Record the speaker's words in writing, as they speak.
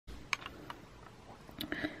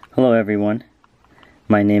Hello everyone,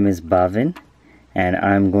 my name is Bhavin and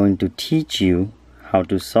I'm going to teach you how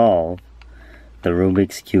to solve the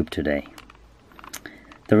Rubik's Cube today.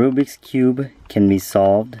 The Rubik's Cube can be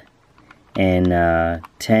solved in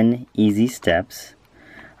 10 easy steps,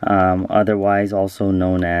 otherwise also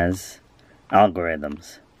known as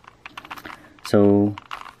algorithms. So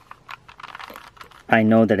I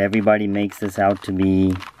know that everybody makes this out to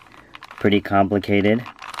be pretty complicated,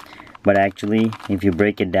 but actually if you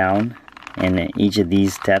break it down in each of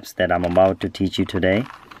these steps that I'm about to teach you today,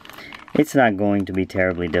 it's not going to be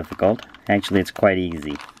terribly difficult. Actually, it's quite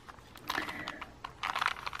easy.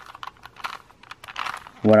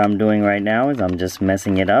 What I'm doing right now is I'm just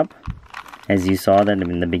messing it up. As you saw that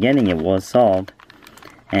in the beginning it was solved,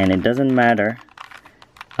 and it doesn't matter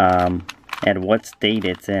at what state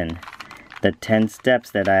it's in. The 10 steps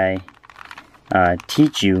that I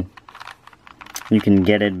teach you, you can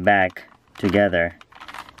get it back together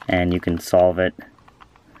and you can solve the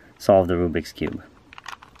Rubik's Cube.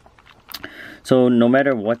 So no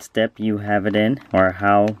matter what step you have it in or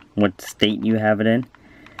what state you have it in,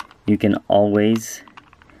 you can always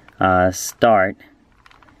start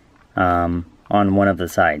on one of the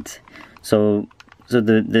sides. So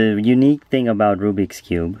the unique thing about Rubik's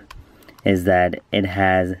Cube is that it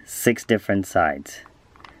has 6 different sides,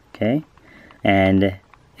 okay, and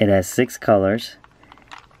it has 6 colors,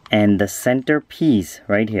 and the center piece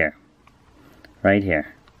right here,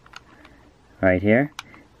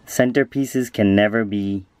 center pieces can never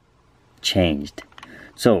be changed.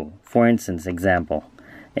 So for instance, example,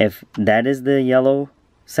 if that is the yellow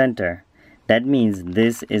center, that means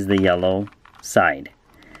this is the yellow side.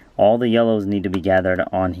 All the yellows need to be gathered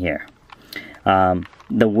on here.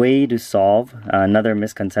 The way to solve another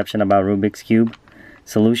misconception about Rubik's Cube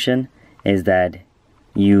solution is that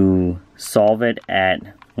you solve it at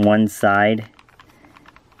one side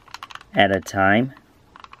at a time,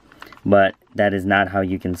 but that is not how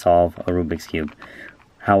you can solve a Rubik's Cube.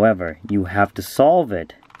 However, you have to solve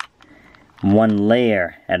it one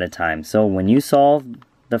layer at a time. So when you have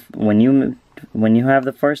the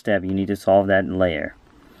first step, you need to solve that layer,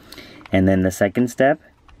 and then the second step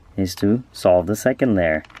is to solve the second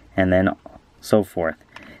layer, and then so forth.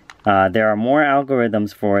 There are more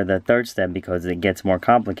algorithms for the third step because it gets more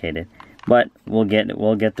complicated, but we'll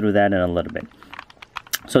get through that in a little bit.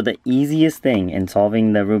 So the easiest thing in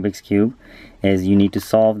solving the Rubik's Cube is you need to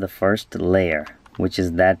solve the first layer, which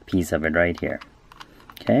is that piece of it right here.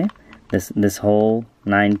 Okay, this whole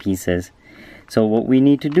 9 pieces. So what we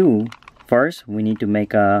need to do first, we need to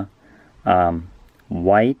make a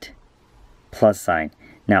white plus sign.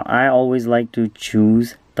 Now I always like to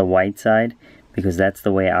choose the white side because that's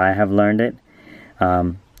the way I have learned it.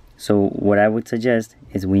 So what I would suggest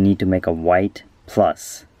is we need to make a white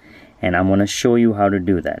plus, and I'm going to show you how to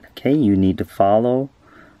do that. Okay, you need to follow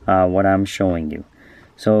what I'm showing you.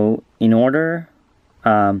 So in order,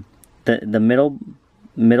 the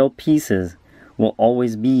middle pieces will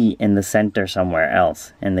always be in the center somewhere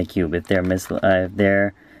else in the cube if they're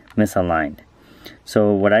misaligned.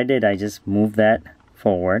 So what I did, I just moved that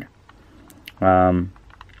forward.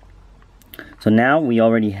 So now we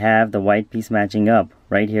already have the white piece matching up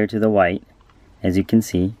right here to the white, as you can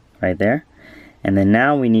see right there. And then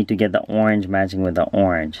now we need to get the orange matching with the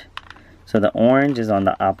orange. So the orange is on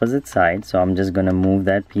the opposite side, so I'm just going to move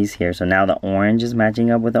that piece here. So now the orange is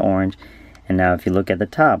matching up with the orange, and now if you look at the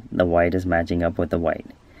top, the white is matching up with the white.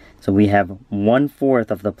 So we have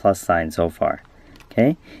 1/4 of the plus sign so far.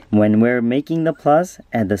 Okay, when we're making the plus,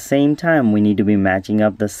 at the same time we need to be matching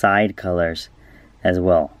up the side colors as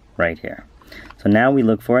well right here. So now we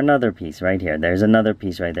look for another piece right here. There's another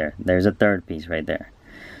piece right there. There's a third piece right there.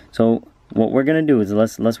 So what we're gonna do is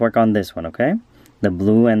let's work on this one, okay? The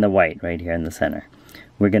blue and the white right here in the center.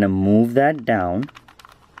 We're gonna move that down,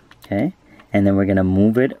 okay? And then we're gonna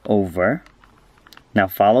move it over. Now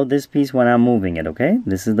follow this piece when I'm moving it, okay?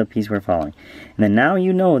 This is the piece we're following. And then now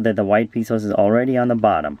you know that the white piece is already on the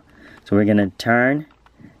bottom. So we're gonna turn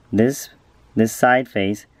this side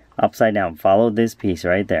face upside down. Follow this piece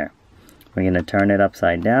right there. We're gonna turn it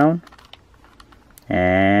upside down,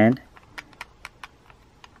 and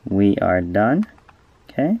we are done.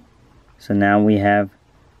 Okay, so now we have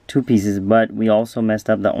 2 pieces, but we also messed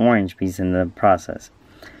up the orange piece in the process.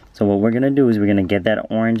 So what we're gonna do is we're gonna get that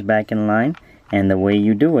orange back in line, and the way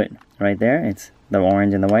you do it right there, it's the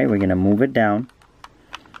orange and the white. We're gonna move it down,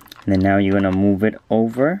 and then now you're gonna move it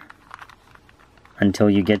over until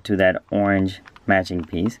you get to that orange matching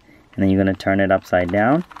piece, and then you're gonna turn it upside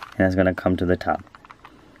down, and it's gonna come to the top.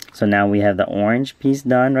 So now we have the orange piece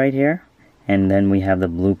done right here, and then we have the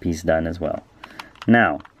blue piece done as well.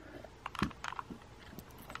 Now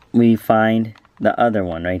we find the other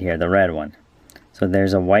one right here, the red one. So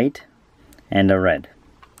there's a white and a red.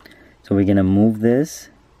 So we're gonna move this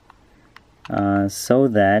so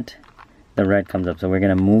that the red comes up. So we're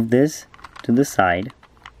gonna move this to the side,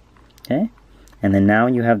 okay? And then now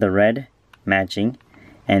you have the red matching,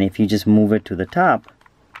 and if you just move it to the top,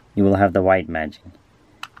 you will have the white matching.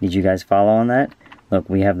 Did you guys follow on that? Look,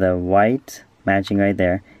 we have the white matching right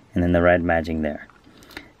there, and then the red matching there.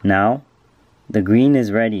 Now, the green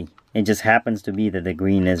is ready. It just happens to be that the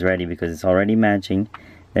green is ready because it's already matching.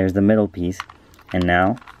 There's the middle piece, and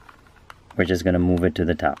now we're just gonna move it to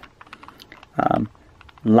the top. A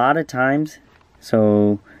lot of times,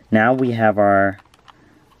 so now we have our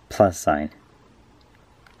plus sign.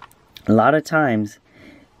 A lot of times,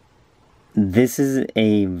 this is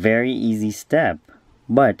a very easy step,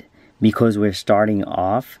 but because we're starting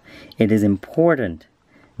off, it is important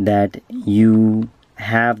that you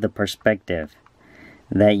have the perspective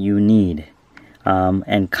that you need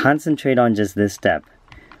and concentrate on just this step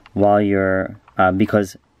while you're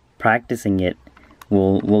because practicing it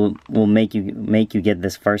will make you get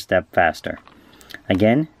this first step faster.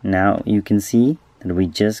 Again, now you can see that we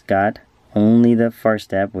just got only the first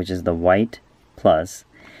step, which is the white plus,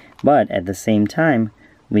 but at the same time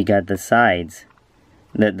we got the sides,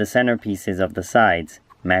 the centerpieces of the sides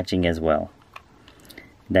matching as well.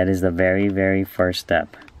 That is the very first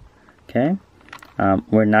step. Okay,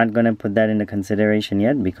 we're not going to put that into consideration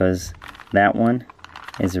yet because that one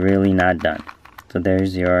is really not done. So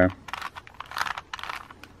there's your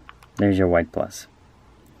white plus.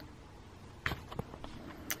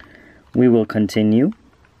 We will continue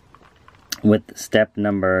with step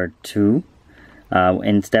number 2.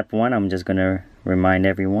 In step 1, I'm just going to remind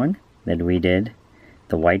everyone that we did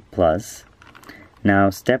the white plus. Now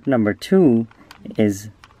step number 2 is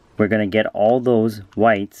we're going to get all those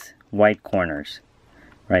white corners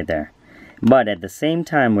right there, but at the same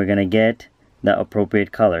time we're going to get the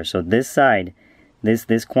appropriate color. So this side,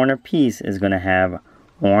 this corner piece is going to have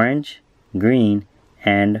orange, green,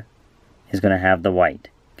 and is going to have the white.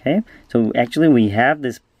 Okay, so actually we have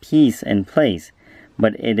this piece in place,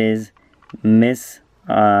 but it is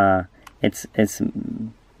misaligned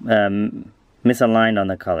on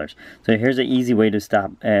the colors. So here's an easy way to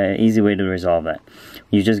resolve that.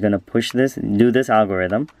 You're just gonna push this, do this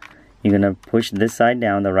algorithm. You're gonna push this side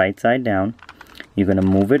down, the right side down. You're gonna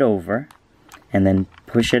move it over, and then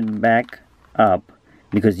push it back up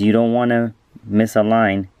because you don't want to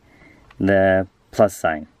misalign the plus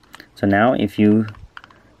sign. So now if you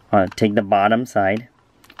take the bottom side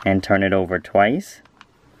and turn it over twice.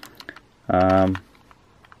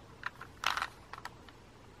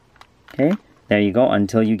 Okay, there you go,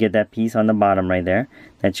 until you get that piece on the bottom right there.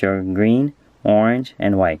 That's your green, orange,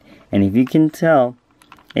 and white. And if you can tell,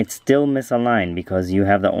 it's still misaligned because you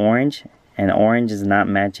have the orange, and orange is not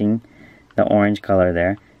matching the orange color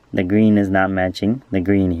there. The green is not matching the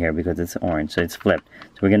green here because it's orange, so it's flipped.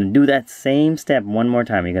 So we're going to do that same step one more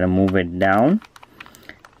time. You're going to move it down,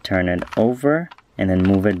 turn it over, and then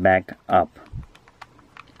move it back up.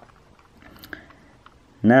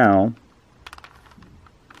 Now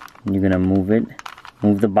you're gonna move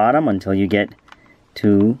the bottom until you get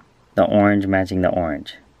to the orange matching the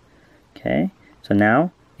orange. Okay, so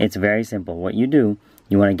now it's very simple. What you do,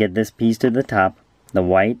 you want to get this piece to the top, the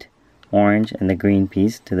white, orange, and the green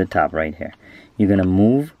piece to the top right here. You're gonna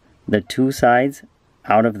move the two sides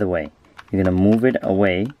out of the way. You're gonna move it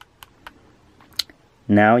away.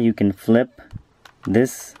 Now you can flip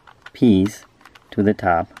this piece to the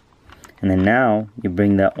top, and then now you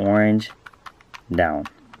bring the orange down.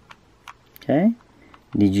 Okay,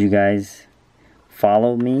 did you guys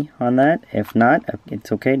follow me on that? If not,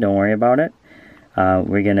 it's okay, don't worry about it.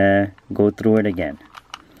 We're gonna go through it again.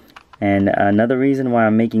 And another reason why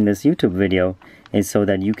I'm making this YouTube video is so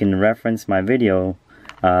that you can reference my video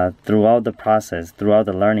throughout the process, throughout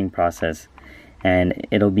the learning process, and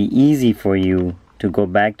it'll be easy for you to go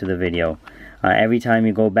back to the video. Every time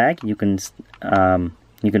you go back, you can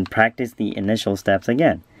practice the initial steps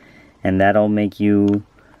again, and that'll make you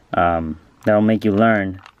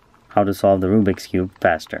learn how to solve the Rubik's Cube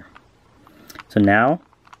faster. So now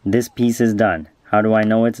this piece is done. How do I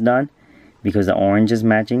know it's done? Because the orange is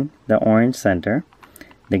matching the orange center,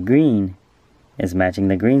 the green is matching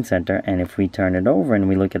the green center, and if we turn it over and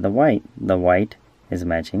we look at the white is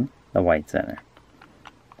matching the white center.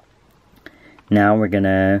 Now we're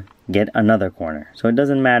gonna get another corner. So it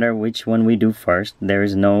doesn't matter which one we do first. There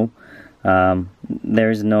is no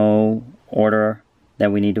order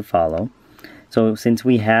that we need to follow. So since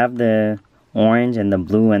we have the orange and the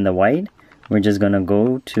blue and the white, we're just gonna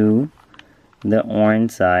go to the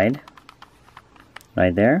orange side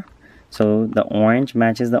right there. So the orange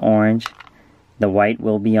matches the orange, the white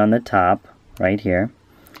will be on the top right here,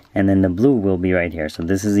 and then the blue will be right here. So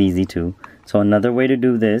this is easy too. So another way to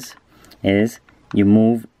do this is you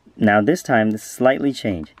move, now this time this slightly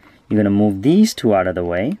change. You're going to move these two out of the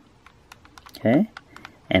way, okay,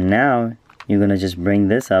 and now you're going to just bring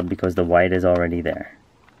this up because the white is already there.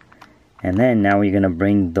 And then now you're going to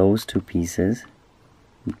bring those two pieces,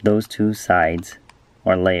 those two sides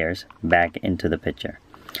or layers back into the picture.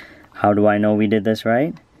 How do I know we did this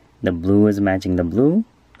right? The blue is matching the blue,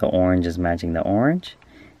 the orange is matching the orange,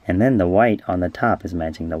 and then the white on the top is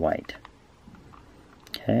matching the white.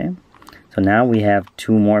 Okay, so now we have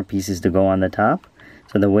two more pieces to go on the top.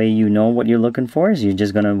 So the way you know what you're looking for is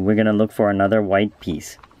we're gonna look for another white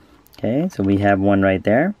piece. Okay, so we have one right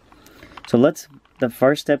there. So the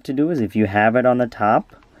first step to do is, if you have it on the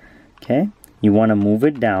top, okay, you want to move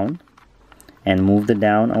it down and move the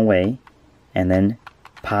down away, and then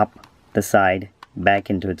pop the side back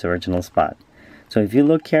into its original spot. So if you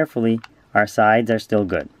look carefully, our sides are still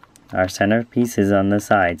good. Our center pieces on the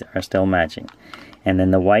sides are still matching. And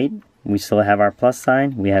then the white, we still have our plus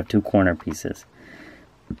sign, we have two corner pieces.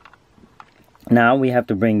 Now we have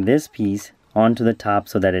to bring this piece onto the top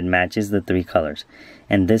so that it matches the three colors.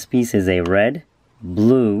 And this piece is a red,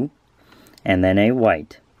 blue, and then a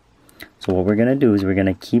white. So what we're going to do is we're going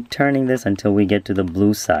to keep turning this until we get to the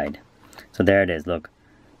blue side. So there it is, look.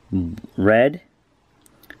 Red,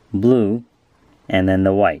 blue, and then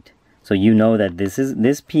the white. So you know that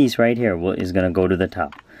this piece right here is going to go to the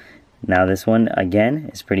top. Now this one again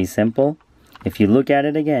is pretty simple. If you look at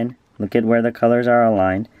it again, look at where the colors are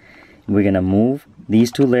aligned. We're going to move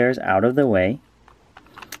these two layers out of the way.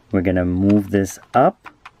 We're going to move this up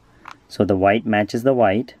so the white matches the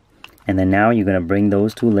white. And then now you're going to bring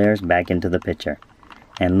those two layers back into the picture.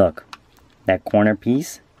 And look, that corner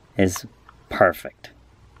piece is perfect.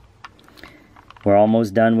 We're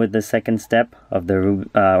almost done with the second step of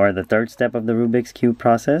the third step of the Rubik's Cube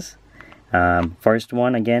process. First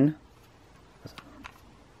one again,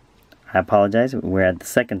 I apologize, we're at the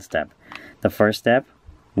second step. The first step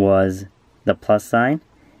was the plus sign,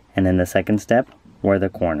 and then the second step were the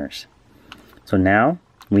corners. So now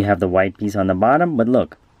we have the white piece on the bottom, but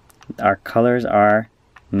look, our colors are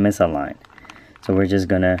misaligned. So we're just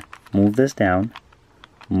gonna move this down,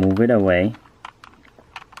 move it away,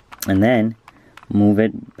 and then move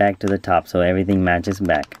it back to the top so everything matches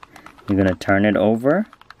back. You're gonna turn it over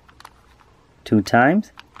 2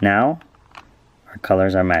 times. Now our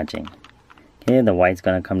colors are matching. Okay, the white's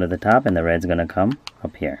gonna come to the top and the red's gonna come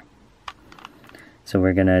up here. So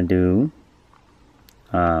we're gonna do,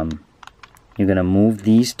 you're gonna move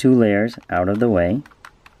these two layers out of the way,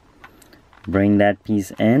 bring that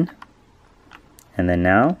piece in, and then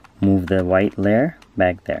now move the white layer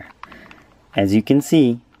back there. As you can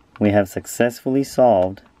see, we have successfully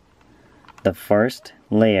solved the first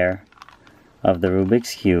layer of the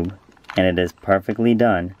Rubik's Cube, and it is perfectly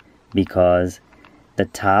done because the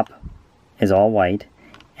top is all white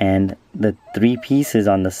and the 3 pieces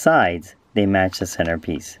on the sides, they match the center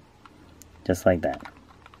piece. Just like that.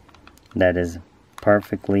 That is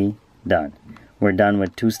perfectly done. We're done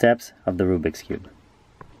with 2 steps of the Rubik's Cube.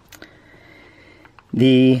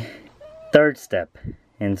 The third step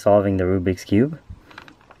in solving the Rubik's Cube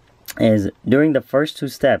is, during the first 2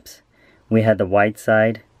 steps, we had the white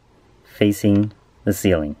side facing the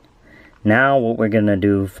ceiling. Now what we're going to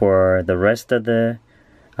do for the rest of the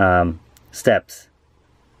steps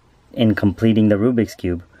in completing the Rubik's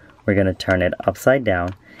Cube, we're going to turn it upside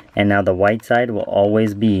down, and now the white side will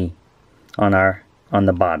always be on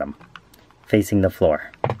the bottom, facing the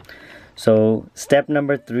floor. So step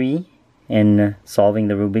number 3 in solving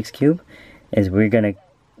the Rubik's Cube is we're going to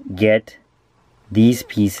get these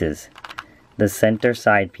pieces, the center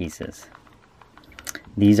side pieces.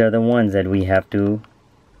 These are the ones that we have to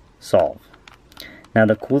solve. Now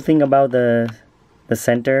the cool thing about the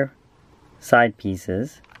center side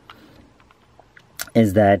pieces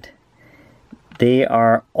is that they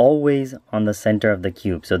are always on the center of the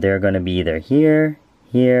cube. So they're going to be either here,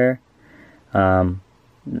 here,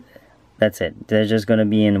 that's it. They're just going to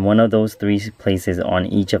be in one of those 3 places on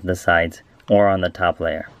each of the sides or on the top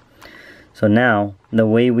layer. So now the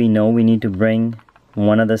way we know we need to bring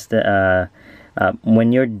one of the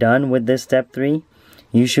when you're done with this step 3,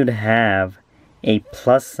 you should have a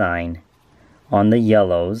plus sign on the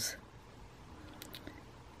yellows.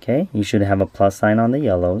 Okay, you should have a plus sign on the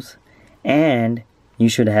yellows, and you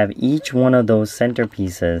should have each one of those center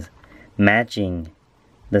pieces matching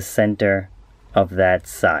the center of that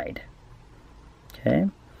side. Okay,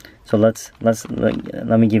 so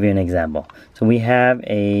let me give you an example. So we have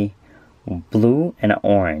a blue, and an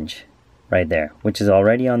orange right there, which is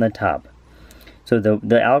already on the top. So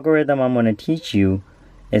the algorithm I'm going to teach you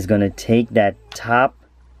is going to take that top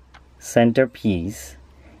center piece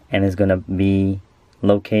and is going to be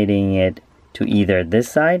locating it to either this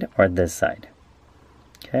side or this side.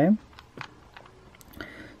 Okay,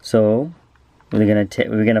 so we're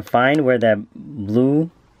gonna find where that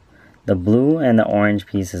the blue and the orange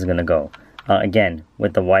piece is gonna go. Again,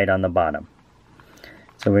 with the white on the bottom.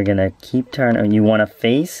 So we're gonna keep turning. You want to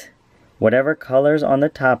face whatever colors on the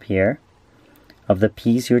top here of the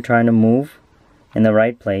piece you're trying to move in the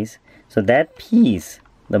right place. So that piece,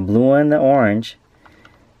 the blue and the orange,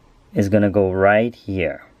 is gonna go right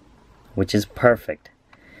here, which is perfect.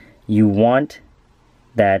 You want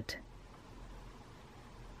that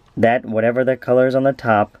whatever the colors on the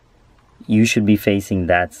top, you should be facing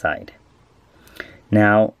that side.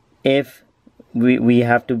 Now, if we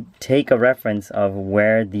have to take a reference of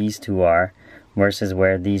where these two are versus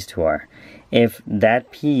where these two are. If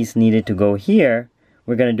that piece needed to go here,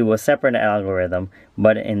 we're going to do a separate algorithm,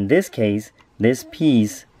 but in this case, this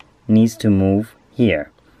piece needs to move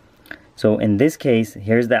here. So in this case,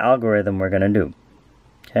 here's the algorithm we're going to do.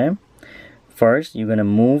 Okay? First, you're going to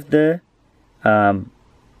move the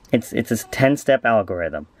it's a 10-step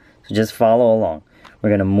algorithm. So just follow along. We're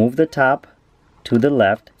going to move the top to the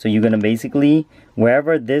left. So you're going to basically,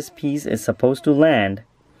 wherever this piece is supposed to land,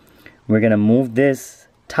 we're going to move this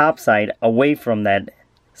top side away from that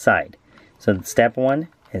side. So step 1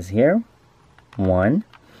 is here, 1, and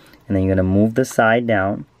then you're going to move the side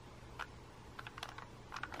down,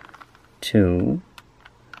 2,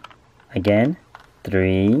 again,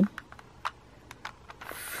 3,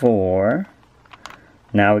 4,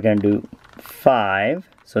 now we're going to do 5,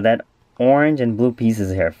 so that orange and blue piece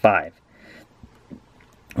is here, 5.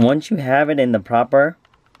 Once you have it in the proper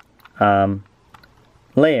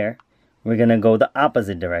layer, we're going to go the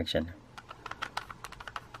opposite direction.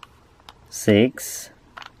 6,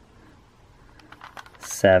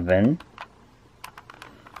 7,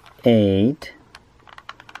 8,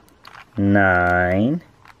 9,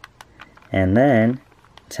 and then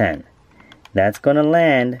 10. That's going to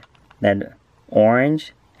land that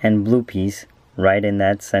orange and blue piece right in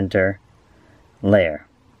that center layer.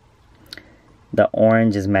 The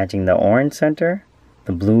orange is matching the orange center,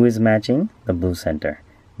 the blue is matching the blue center.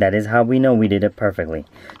 That is how we know we did it perfectly.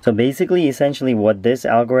 So basically, essentially what this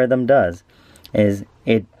algorithm does is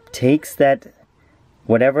it takes that,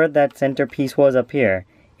 whatever that center piece was up here,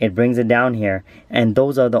 it brings it down here, and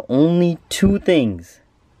those are the only two things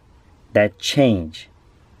that change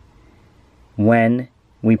when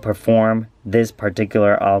we perform this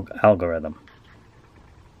particular algorithm.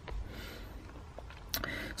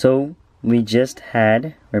 So we just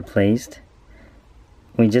had replaced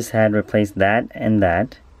that and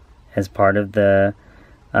that as part of the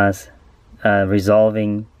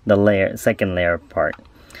resolving the second layer part.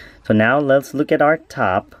 So now let's look at our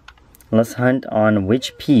top. Let's hunt on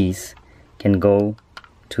which piece can go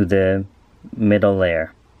to the middle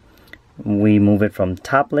layer. We move it from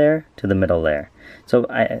top layer to the middle layer. So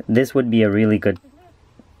this would be a really good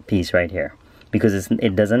piece right here, because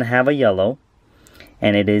it doesn't have a yellow,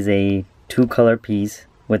 and it is a two-color piece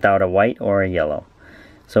without a white or a yellow.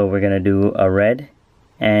 So we're going to do a red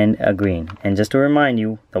and a green. And just to remind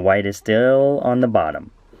you, the white is still on the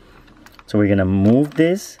bottom. So we're going to move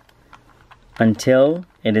this until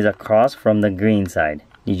it is across from the green side.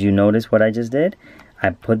 Did you notice what I just did?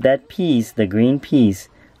 I put that piece, the green piece,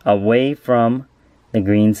 away from the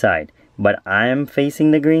green side. But I'm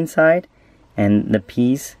facing the green side, and the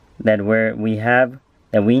piece that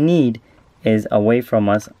we need is away from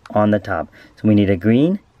us on the top. So we need a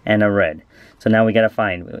green and a red. So now we gotta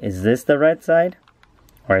find, is this the red side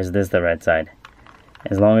or is this the red side?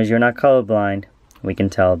 As long as you're not colorblind, we can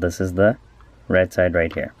tell this is the red side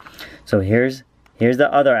right here. So here's the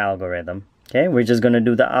other algorithm. Okay, we're just gonna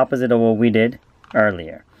do the opposite of what we did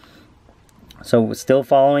earlier. So still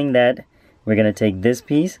following that, we're gonna take this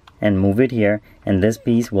piece and move it here, and this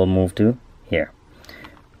piece will move to here.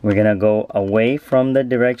 We're gonna go away from the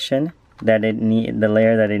direction that the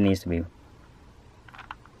layer that it needs to be.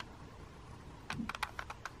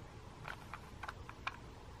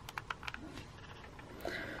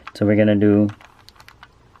 So we're gonna do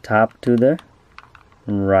top to the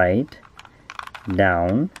right,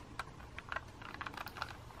 down,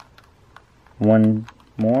 1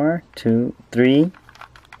 more, 2, 3,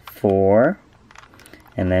 4,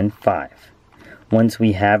 and then 5. Once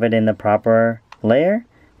we have it in the proper layer,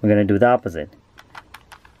 we're going to do the opposite.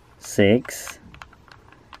 6,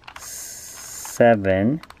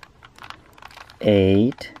 7,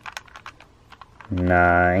 8,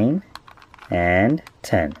 9, and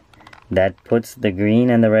 10. That puts the green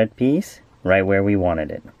and the red piece right where we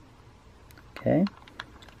wanted it. Okay.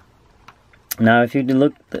 Now if you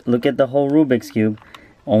look at the whole Rubik's Cube,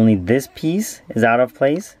 only this piece is out of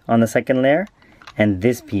place on the second layer, and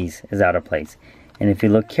this piece is out of place. And if you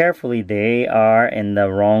look carefully, they are in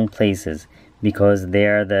the wrong places because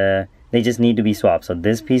they just need to be swapped. So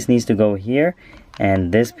this piece needs to go here,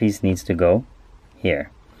 and this piece needs to go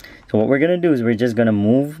here. So what we're gonna do is we're just gonna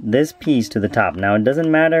move this piece to the top. Now it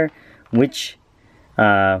doesn't matter which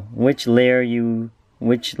layer you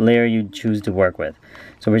choose to work with.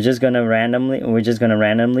 So we're just gonna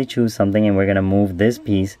randomly choose something, and we're gonna move this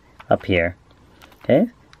piece up here. Okay,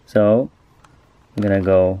 so I'm gonna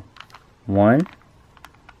go 1,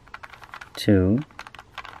 2,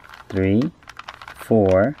 3,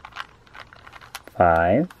 4,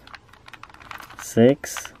 5,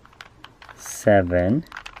 6, 7,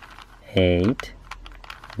 8,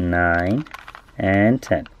 9, and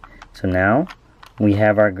 10. So now we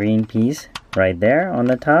have our green piece right there on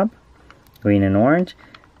the top, green and orange,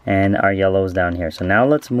 and our yellows down here. So now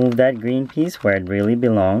let's move that green piece where it really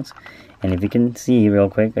belongs. And if you can see real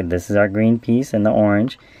quick, this is our green piece and the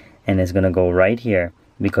orange, and it's gonna go right here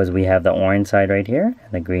because we have the orange side right here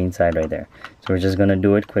and the green side right there. So we're just gonna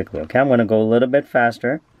do it quickly. Okay, I'm gonna go a little bit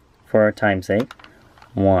faster for our time's sake.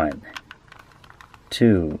 1,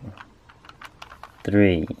 2,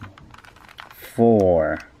 3,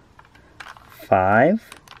 4, 5,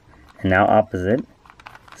 and now opposite,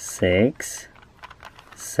 6,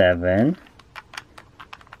 7,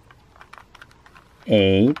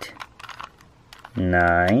 8,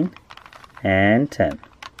 9, and 10.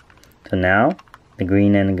 So now the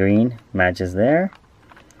green and green matches there,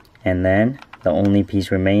 and then the only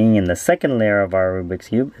piece remaining in the second layer of our Rubik's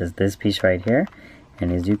Cube is this piece right here.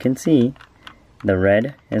 And as you can see, the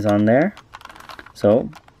red is on there, so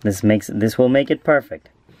this will make it perfect.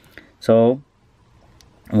 So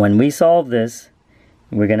when we solve this,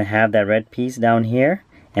 we're gonna have that red piece down here,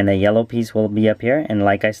 and the yellow piece will be up here, and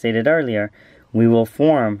like I stated earlier, we will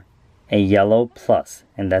form a yellow plus,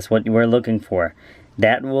 and that's what we're looking for.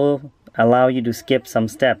 That will allow you to skip some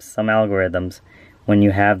steps, some algorithms, when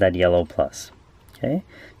you have that yellow plus. Okay,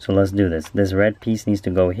 so let's do this. This red piece needs to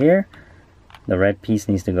go here, the red piece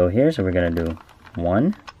needs to go here, so we're gonna do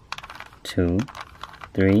 1, 2,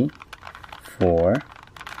 3, 4,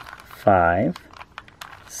 5,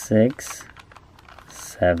 6,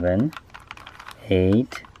 7,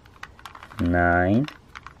 8, 9,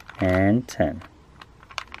 and 10.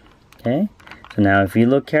 Okay, so now if you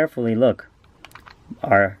look carefully, look,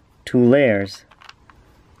 our 2 layers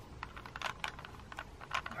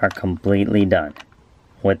are completely done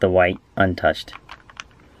with the white untouched.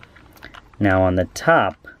 Now on the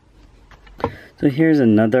top, so here's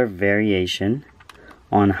another variation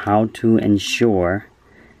on how to ensure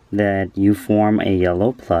that you form a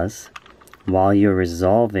yellow plus while you're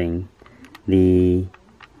resolving the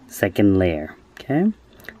second layer. Okay,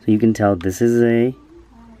 so you can tell this is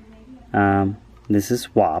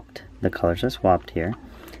swapped, the colors are swapped here,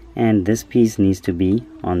 and this piece needs to be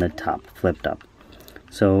on the top, flipped up.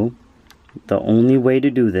 So the only way to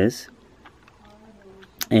do this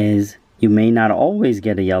is you may not always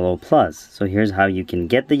get a yellow plus. So here's how you can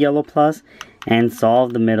get the yellow plus and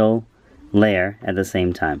solve the middle layer at the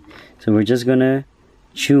same time. So we're just gonna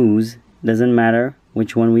choose, doesn't matter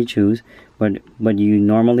which one we choose, but you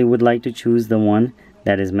normally would like to choose the one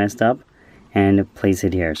that is messed up and place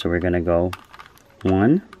it here. So we're gonna go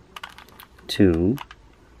 1, 2,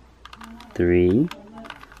 3,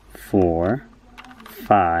 4,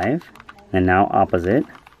 5, and now opposite,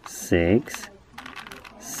 6,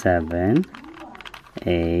 7,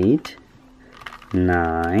 8,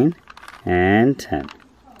 9, and 10.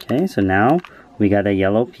 Okay, so now we got a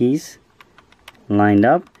yellow piece lined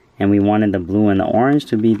up, and we wanted the blue and the orange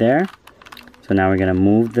to be there. So now we're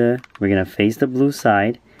gonna face the blue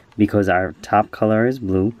side because our top color is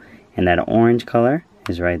blue, and that orange color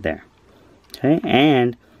is right there. Okay,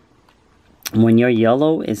 and when your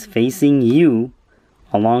yellow is facing you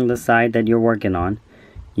along the side that you're working on,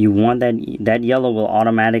 you want that yellow will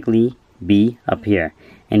automatically be up here,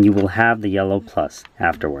 and you will have the yellow plus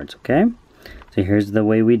afterwards. Okay, so here's the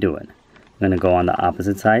way we do it. I'm gonna go on the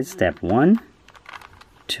opposite side. Step 1,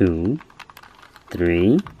 2,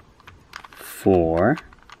 3, 4,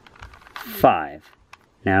 5.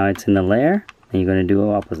 Now it's in the layer, and you're gonna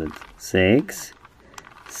do opposite. 6,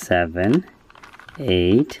 7,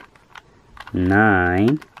 8,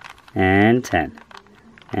 9, and 10.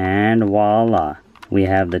 And voila, we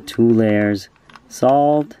have the 2 layers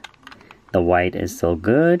solved. The white is still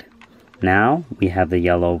good. Now we have the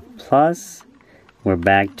yellow plus. We're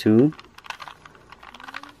back to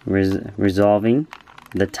resolving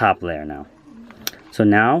the top layer now. So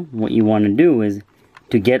now what you want to do is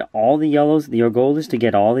to get all the yellows, your goal is to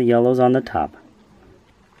get all the yellows on the top.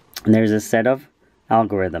 And there's a set of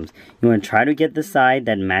algorithms. You want to try to get the side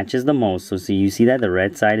that matches the most. So you see that the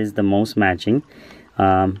red side is the most matching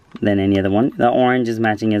than any other one. The orange is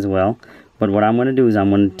matching as well. But what I'm going to do is I'm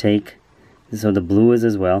going to take, so the blue is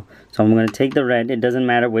as well. So I'm going to take the red. It doesn't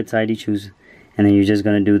matter which side you choose. And then you're just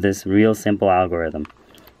going to do this real simple algorithm.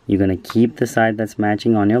 You're going to keep the side that's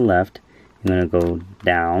matching on your left. You're going to go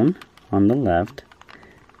down on the left,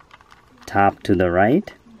 top to the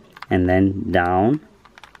right, and then down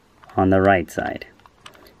on the right side.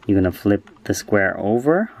 You're going to flip the square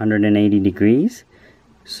over 180 degrees.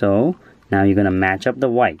 So now you're going to match up the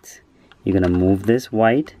whites. You're going to move this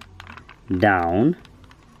white down,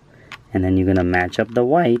 and then you're going to match up the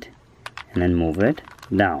white and then move it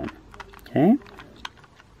down. Okay?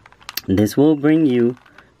 This will bring you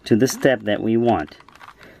to the step that we want,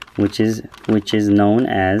 which is known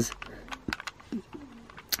as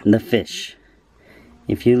the fish.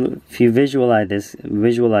 If you visualize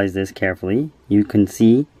this carefully, you can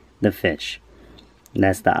see the fish.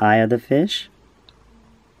 That's the eye of the fish.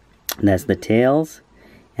 That's the tails,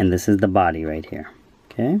 and this is the body right here.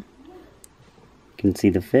 Okay? You can see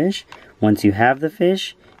the fish. Once you have the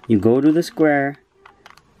fish, you go to the square,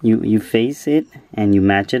 you face it, and you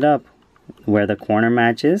match it up where the corner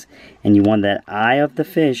matches, and you want that eye of the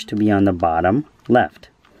fish to be on the bottom left.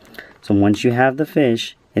 So once you have the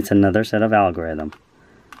fish, it's another set of algorithm.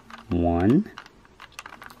 1,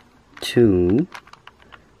 2,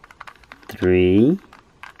 3,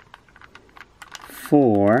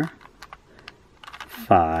 4,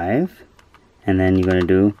 5, and then you're going to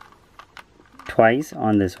do twice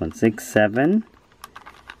on this one, 6, 7, and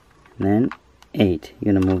then 8.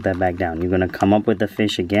 You're going to move that back down. You're going to come up with the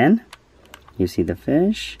fish again. You see the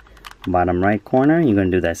fish, bottom right corner. You're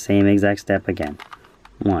going to do that same exact step again.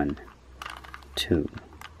 1, 2,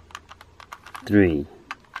 3,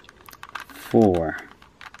 4,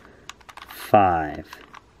 5,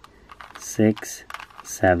 6,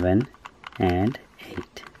 7, and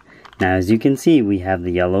 8. Now as you can see, we have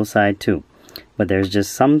the yellow side too, but there's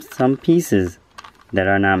just some pieces that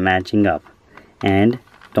are not matching up, and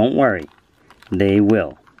don't worry, they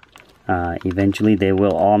will. Eventually they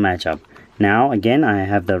will all match up. Now again, I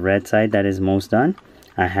have the red side that is most done.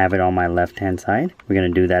 I have it on my left hand side. We're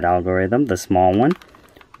going to do that algorithm, the small one.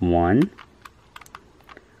 1,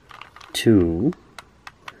 2,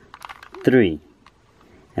 3.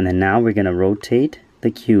 And then now we're going to rotate the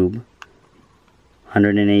cube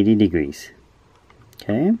 180 degrees.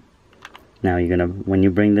 Okay? Now you're going to, when you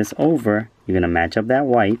bring this over, you're going to match up that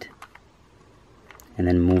white and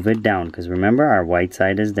then move it down, because remember our white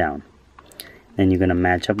side is down. Then you're going to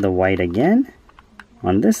match up the white again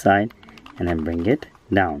on this side and then bring it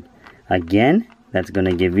down. Again, that's going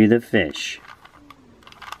to give you the fish.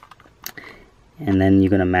 And then you're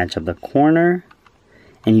going to match up the corner,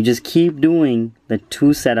 and you just keep doing the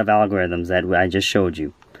 2 set of algorithms that I just showed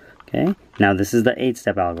you. Okay? Now this is the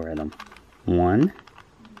 8-step algorithm. 1,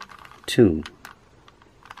 2,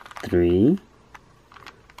 3,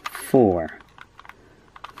 4,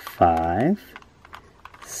 5,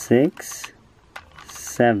 6,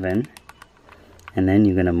 7, and then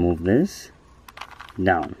you're going to move this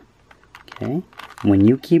down. Okay? When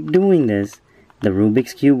you keep doing this, the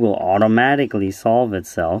Rubik's Cube will automatically solve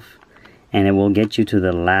itself, and it will get you to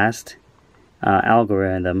the last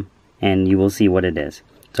algorithm, and you will see what it is.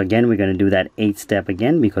 So again, we're going to do that 8th step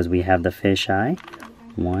again because we have the fish eye.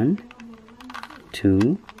 1,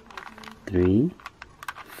 2, 3,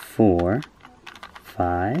 4,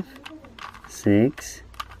 5, 6,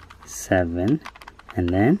 7, and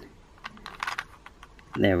then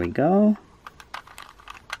there we go.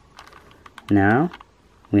 Now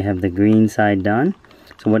we have the green side done.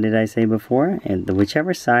 So what did I say before?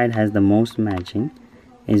 Whichever side has the most matching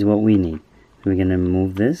is what we need. We're going to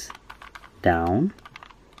move this down,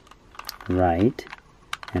 right,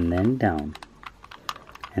 and then down.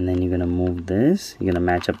 And then you're going to move this. You're going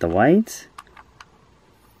to match up the whites.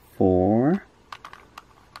 4,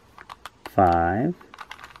 5,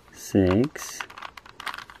 6,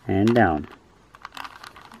 and down.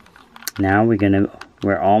 Now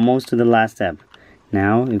we're almost to the last step.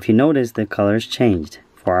 Now, if you notice, the colors changed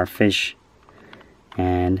for our fish.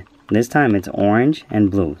 And this time it's orange and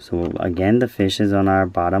blue. So again, the fish is on our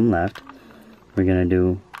bottom left. We're going to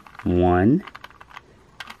do 1,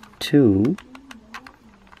 2,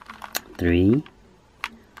 3,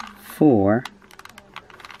 4,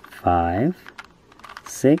 5,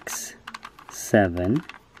 6, 7,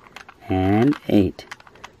 and 8.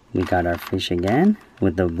 we got our fish again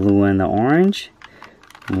with the blue and the orange.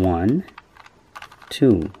 1,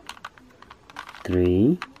 2,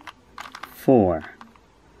 3, 4,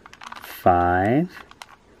 5,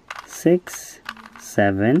 6,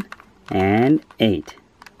 7, and 8.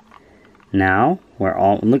 Now we're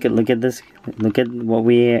all look at this. Look at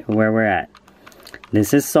where we're at.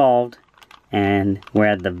 This is solved, and we're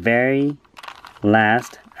at the very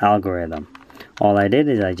last algorithm. All I did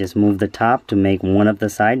is I just moved the top to make one of the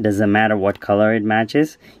side. Doesn't matter what color it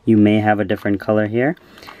matches. You may have a different color here.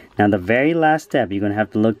 Now the very last step, you're gonna have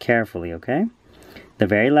to look carefully, okay? The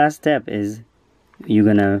very last step is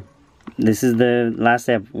this is the last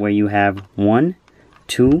step where you have 1,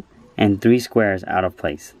 2, and 3 squares out of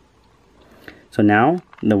place. So now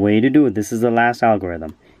the way to do it, this is the last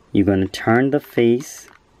algorithm. You're gonna turn the face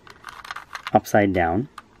upside down.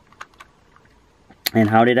 And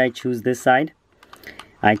how did I choose this side?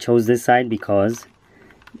 I chose this side because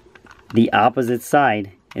the opposite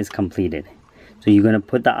side is completed. So you're going to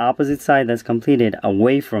put the opposite side that's completed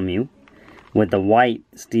away from you, with the white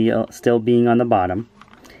still being on the bottom.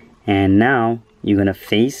 And now you're going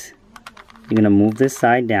to move this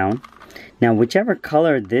side down. Now whichever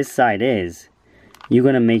color this side is, you're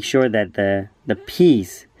going to make sure that the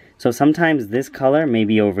piece, so sometimes this color may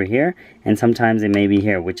be over here and sometimes it may be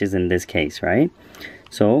here, which is in this case, right?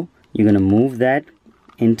 So you're going to move that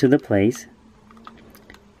into the place.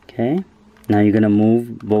 Okay, now you're going to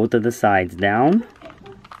move both of the sides down.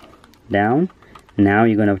 Now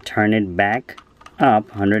you're going to turn it back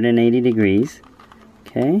up 180 degrees.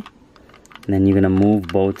 Okay, and then you're going to move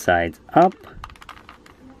both sides up.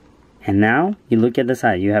 And now you look at the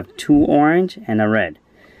side. You have 2 orange and a red.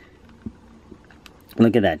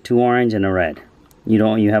 Look at that, 2 orange and a red.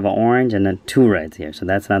 You have an orange and then 2 reds here, so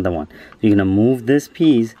that's not the one. So you're gonna move this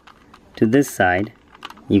piece to this side.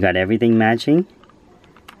 You got everything matching,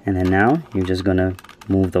 and then now you're just gonna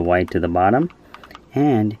move the white to the bottom,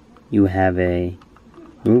 and you have a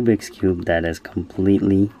Rubik's Cube that is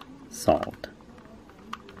completely solved.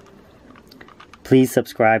 Please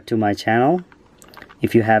subscribe to my channel.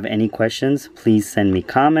 If you have any questions, please send me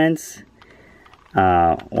comments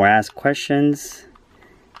or ask questions.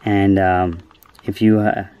 And if you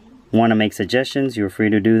want to make suggestions, you're free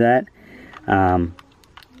to do that.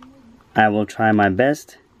 I will try my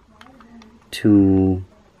best to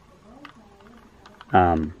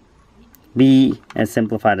be as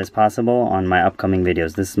simplified as possible on my upcoming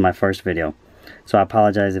videos. This is my first video, so I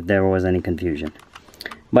apologize if there was any confusion.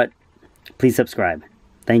 But please subscribe.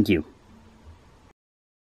 Thank you.